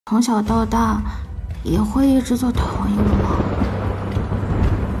从小到大也会一直做同一个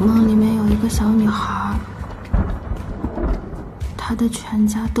梦，梦里面有一个小女孩，她的全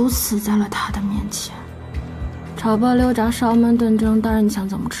家都死在了她的面前。炒爆溜炸烧焖炖蒸，大人你想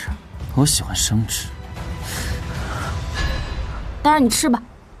怎么吃？我喜欢生吃。大人你吃吧。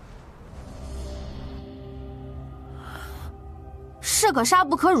士可杀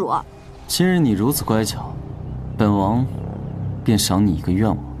不可辱。今日你如此乖巧，本王便赏你一个愿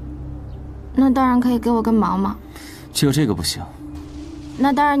望。那大人可以给我个忙吗？只有这个不行。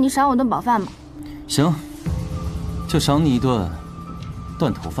那大人你赏我顿饱饭吧。行，就赏你一顿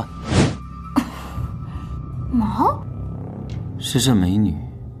断头饭。毛？是这美女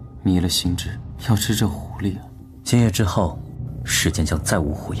迷了心智，要吃这狐狸啊！今夜之后，世间将再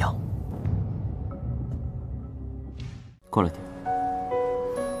无狐妖。过来点。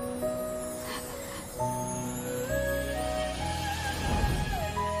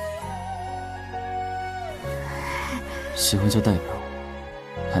喜欢就代表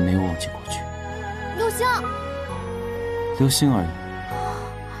还没有忘记过去。流星，流星而已。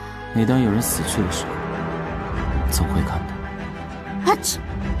每当有人死去的时候，总会看到。啊嚏！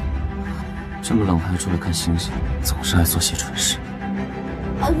这么冷还出来看星星，总是爱做些蠢事。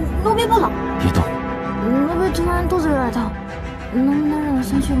奴婢不冷。别动。奴婢突然肚子有点疼，能不能让我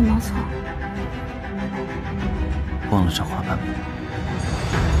先去个茅厕？忘了这花瓣吗？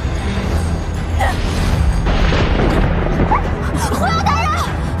狐妖大人！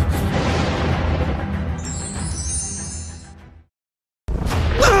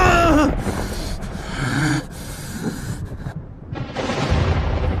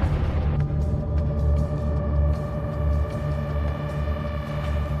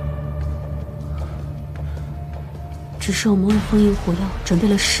只是我们为封印狐妖准备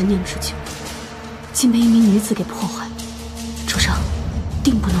了10年之久，竟被一名女子给破坏，主上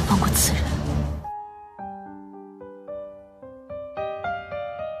定不能放过此人。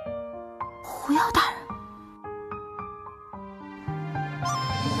狐妖大人，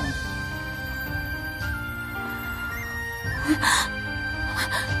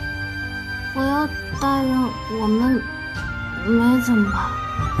狐妖大人，我们没怎么吧？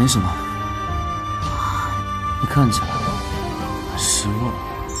没什么。你看起来很失落。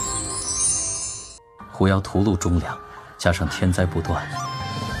狐妖屠戮忠良，加上天灾不断，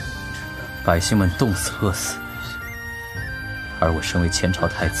百姓们冻死饿死，而我身为前朝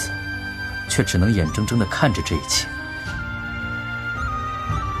太子，却只能眼睁睁地看着这一切。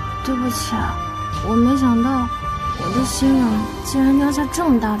对不起啊，我没想到我的心人竟然酿下这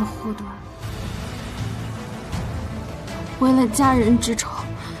么大的祸端。为了家人之仇，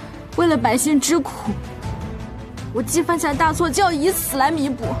为了百姓之苦，我既犯下大错，就要以死来弥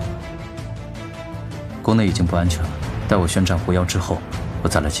补。宫内已经不安全了，待我宣战狐妖之后，我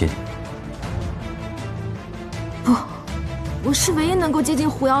再来接你。不，我是唯一能够接近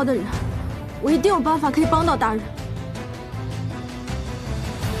狐妖的人，我一定有办法可以帮到大人。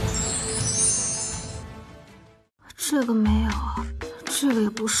这个没有，这个也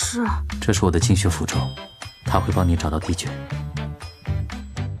不是。这是我的精血符咒，它会帮你找到地诀。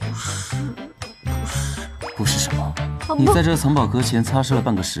不是什么？你在这藏宝阁前擦拭了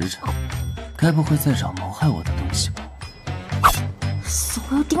半个时辰，该不会在找谋害我的东西吧？死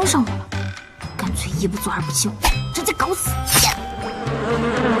狐妖盯上我了，干脆一不做二不休，直接搞死！走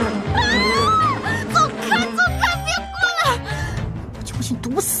开，走开，别过来！我就不信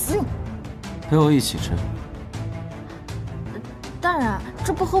毒死你！陪我一起吃。大人，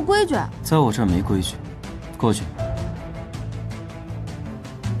这不合规矩。在我这儿没规矩，过去。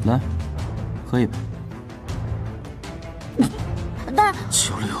来，喝一杯。大人，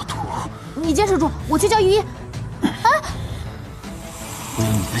酒里有毒，你坚持住，我去叫御医。啊！我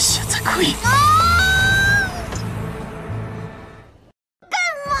有你的血才可以。干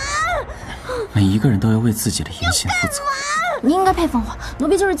嘛？每一个人都要为自己的言行负责。你应该佩服我，奴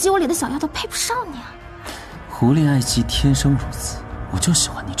婢就是鸡窝里的小丫头，配不上你啊。狐狸爱鸡天生如此，我就喜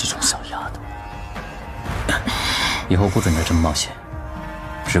欢你这种小丫头。以后不准再这么冒险，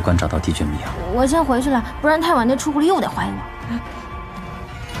只管找到地诀谜样。我先回去了，不然太晚那出狐狸又得怀疑我。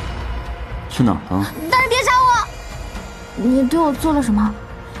去哪儿了？大人别杀我！你对我做了什么？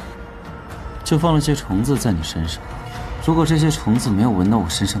就放了些虫子在你身上。如果这些虫子没有闻到我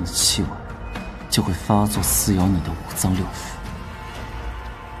身上的气味，就会发作撕咬你的五脏六腑。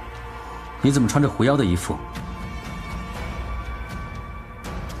你怎么穿着狐妖的衣服？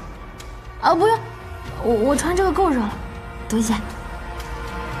啊，不用，我穿这个够热了，多谢。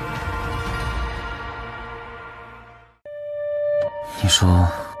你说，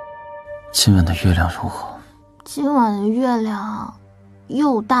今晚的月亮如何？今晚的月亮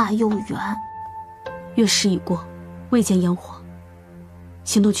又大又圆。月食已过，未见烟火，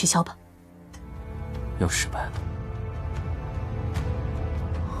行动取消吧。又失败了。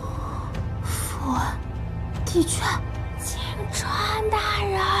父帝君，青川大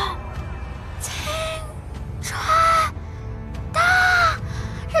人，青川大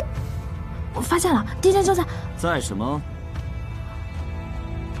人，我发现了，帝君就在。在什么？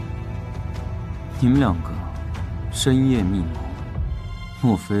你们两个深夜密谋，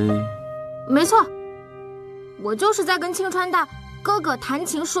莫非？没错，我就是在跟青川大哥哥谈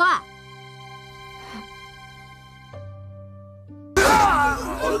情说爱。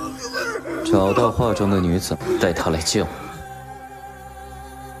找到画中的女子，带她来见我。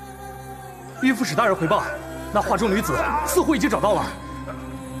岳副使大人回报，那画中女子似乎已经找到了。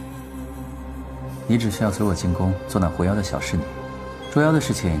你只需要随我进宫做那狐妖的小侍女，捉妖的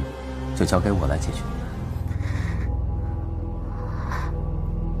事情就交给我来解决。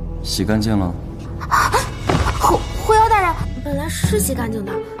洗干净了。狐妖大人，本来是洗干净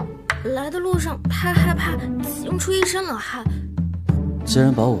的，来的路上太害怕，惊出一身冷汗。既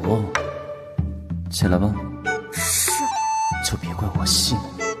然把我忘了，起来吧。是。就别怪我戏弄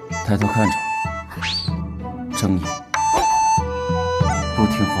你。抬头看着我，睁眼。不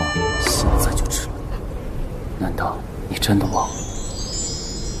听话，现在就吃了。难道你真的忘了？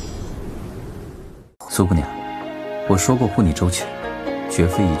苏姑娘，我说过护你周全，绝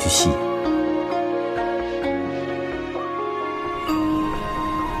非一句戏言。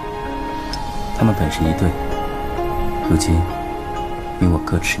他们本是一对，如今你我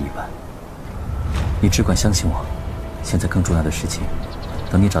各持一半。你只管相信我，现在更重要的事情，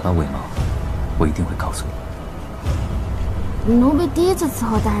等你找到尾毛，我一定会告诉你。奴婢第一次伺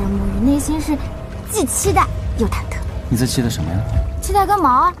候大人沐浴，内心是既期待又忐忑。你在期待什么呀？期待根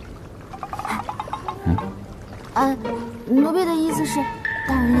毛。奴婢的意思是，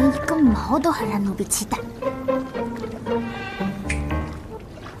大人连一根毛都很让奴婢期待。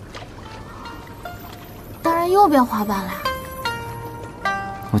大人又变花瓣了。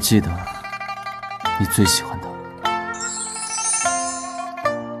我记得你最喜欢的。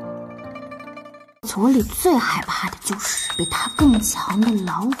我里最害怕的就是比它更强的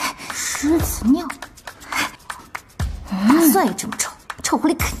老虎、狮子尿。大蒜也这么臭，臭狐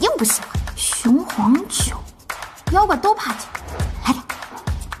狸肯定不喜欢。雄黄酒，妖怪都怕酒，来点。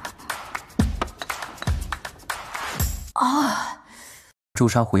诛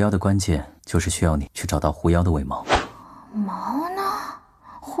杀狐妖的关键就是需要你去找到狐妖的尾毛。毛呢？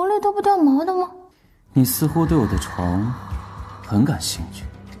狐狸都不掉毛的吗？你似乎对我的床很感兴趣，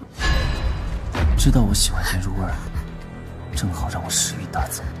知道我喜欢先入味儿，正好让我食欲大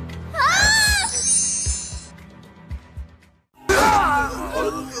增。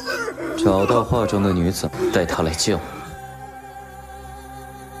找到画中的女子，带她来见我。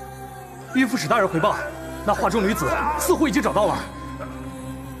岳副使大人回报，那画中女子似乎已经找到了。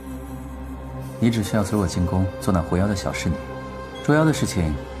你只需要随我进宫做那狐妖的小侍女，捉妖的事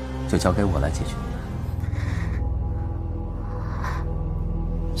情就交给我来解决。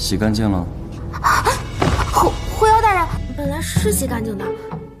洗干净了。狐妖大人，本来是洗干净的，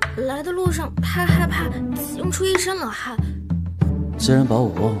来的路上太害怕，惊出一身冷汗。既然把我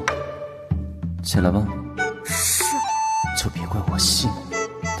忘了，起来吧。是。就别怪我戏弄你。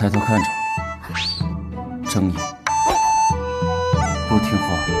抬头看着我，睁眼。不听话，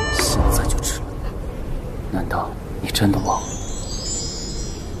现在就吃了。难道你真的忘了？